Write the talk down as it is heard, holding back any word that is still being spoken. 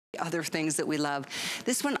other things that we love.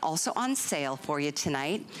 This one also on sale for you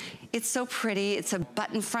tonight. It's so pretty. It's a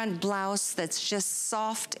button front blouse that's just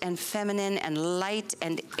soft and feminine and light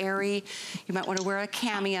and airy. You might want to wear a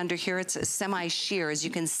cami under here. It's a semi-sheer, as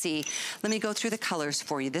you can see. Let me go through the colors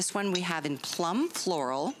for you. This one we have in plum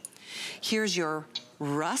floral. Here's your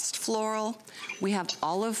rust floral. We have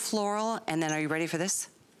olive floral. And then, are you ready for this?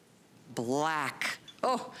 Black.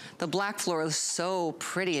 Oh, the black floral is so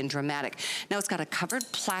pretty and dramatic. Now it's got a covered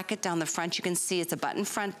placket down the front. You can see it's a button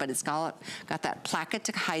front, but it's got that placket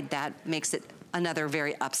to hide that. Makes it another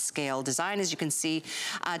very upscale design, as you can see.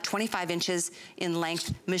 25 inches in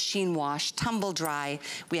length, machine wash, tumble dry.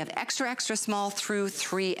 We have extra, extra small through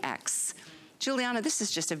 3X. Giuliana, this is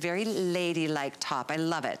just a very ladylike top. I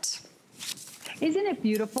love it. Isn't it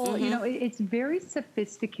beautiful? You know, it's very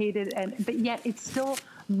sophisticated, but yet it's still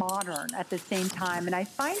modern at the same time. And I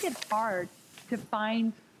find it hard to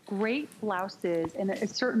find great blouses in a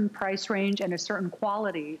certain price range and a certain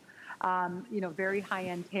quality. You know, very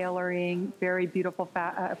high-end tailoring, very beautiful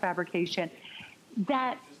fabrication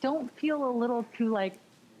that don't feel a little too like,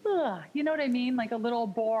 ugh, you know what I mean? Like a little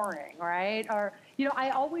boring, right? Or, you know, I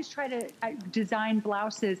always try to design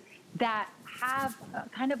blouses that have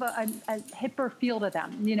kind of a hipper feel to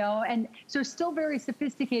them, you know, and so still very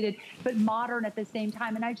sophisticated, but modern at the same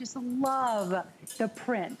time. And I just love the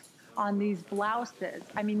print on these blouses.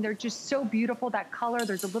 I mean, they're just so beautiful, that color.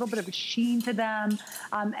 There's a little bit of a sheen to them.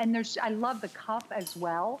 And I love the cuff as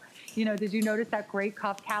well. You know, did you notice that great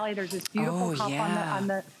cuff, Callie? There's this beautiful cuff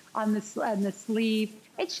on the sleeve.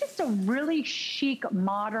 It's just a really chic,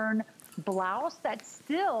 modern blouse that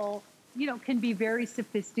still, you know, can be very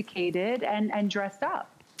sophisticated and dressed up.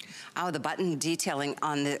 Oh, the button detailing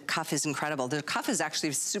on the cuff is incredible. The cuff is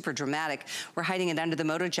actually super dramatic. We're hiding it under the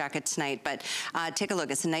moto jacket tonight, but take a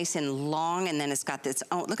look. It's nice and long, and then it's got this,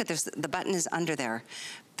 oh, look at this, the button is under there.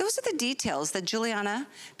 Those are the details that Giuliana,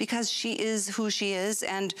 because she is who she is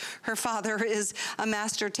and her father is a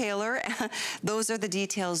master tailor, those are the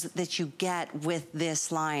details that you get with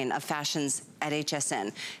this line of fashions at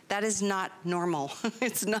HSN. That is not normal.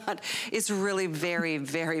 It's not. It's really very,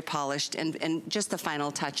 very polished and just the final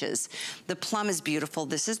touches. The plum is beautiful.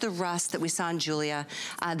 This is the rust that we saw in Julia.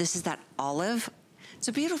 This is that olive. It's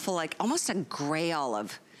a beautiful, like almost a gray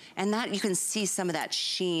olive. And that, you can see some of that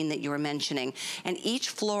sheen that you were mentioning. And each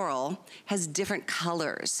floral has different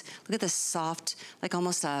colors. Look at the soft, like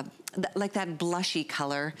almost like that blushy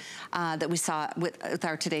color that we saw with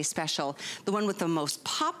our today's special. The one with the most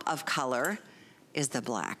pop of color is the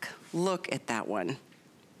black. Look at that one.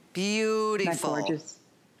 Beautiful. That's gorgeous.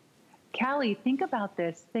 Callie, think about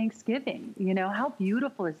this Thanksgiving. You know, how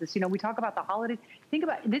beautiful is this? You know, we talk about the holidays. Think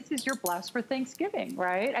about, this is your blouse for Thanksgiving,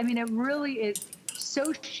 right? I mean, it really is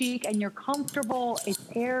so chic, and you're comfortable. It's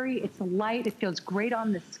airy, it's light, it feels great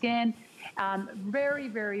on the skin. Very,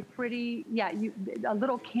 very pretty. Yeah, a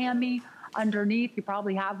little cami underneath. You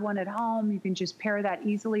probably have one at home. You can just pair that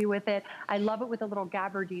easily with it. I love it with a little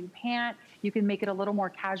gabardine pant. You can make it a little more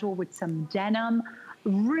casual with some denim.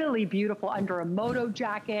 Really beautiful under a moto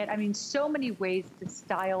jacket. I mean, so many ways to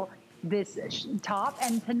style this top.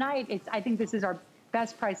 And tonight, I think this is our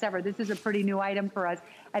best price ever. This is a pretty new item for us,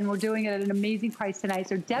 and we're doing it at an amazing price tonight.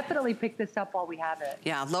 So definitely pick this up while we have it.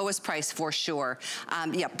 Yeah, lowest price for sure.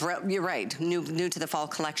 Yeah, you're right, new to the fall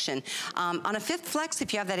collection. On a fifth flex,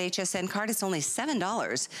 if you have that HSN card, it's only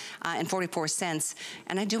 $7.44.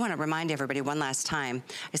 And I do want to remind everybody one last time,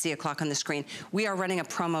 I see a clock on the screen, we are running a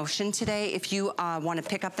promotion today. If you want to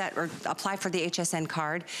pick up that or apply for the HSN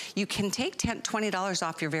card, you can take $20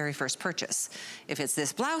 off your very first purchase. If it's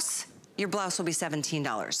this blouse, your blouse will be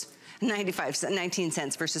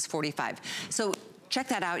 $17.19 versus $45. So check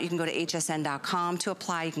that out. You can go to hsn.com to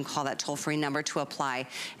apply. You can call that toll-free number to apply,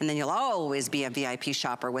 and then you'll always be a VIP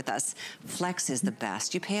shopper with us. Flex is the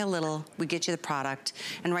best. You pay a little, we get you the product,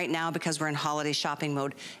 and right now, because we're in holiday shopping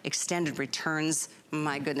mode, extended returns,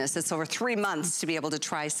 my goodness, it's over 3 months to be able to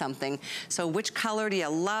try something. So which color do you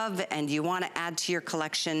love and do you want to add to your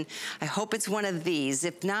collection? I hope it's one of these.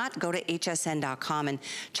 If not, go to hsn.com and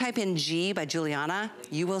type in G by Giuliana.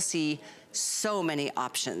 You will see so many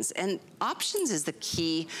options. And options is the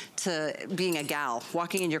key to being a gal.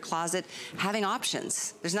 Walking in your closet, having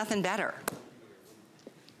options. There's nothing better.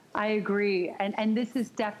 I agree. And this is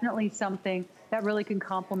definitely something that really can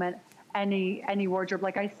complement any wardrobe.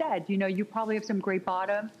 Like I said, you know, you probably have some great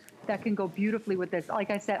bottoms that can go beautifully with this.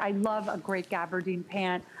 Like I said, I love a great gabardine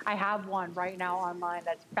pant. I have one right now online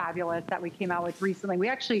that's fabulous that we came out with recently.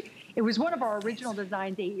 It was one of our original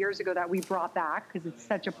designs 8 years ago that we brought back because it's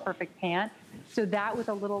such a perfect pant. So that with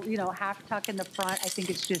a little, you know, half tuck in the front, I think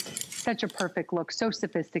it's just such a perfect look, so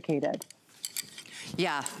sophisticated.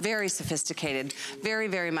 Yeah, very sophisticated, very,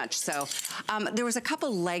 very much so. There was a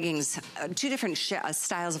couple leggings, two different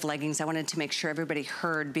styles of leggings I wanted to make sure everybody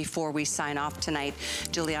heard before we sign off tonight,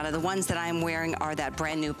 Giuliana. The ones that I'm wearing are that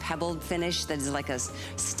brand new pebbled finish that is like a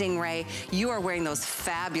stingray. You are wearing those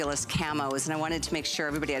fabulous camos, and I wanted to make sure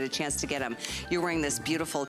everybody had a chance to get them. You're wearing this beautiful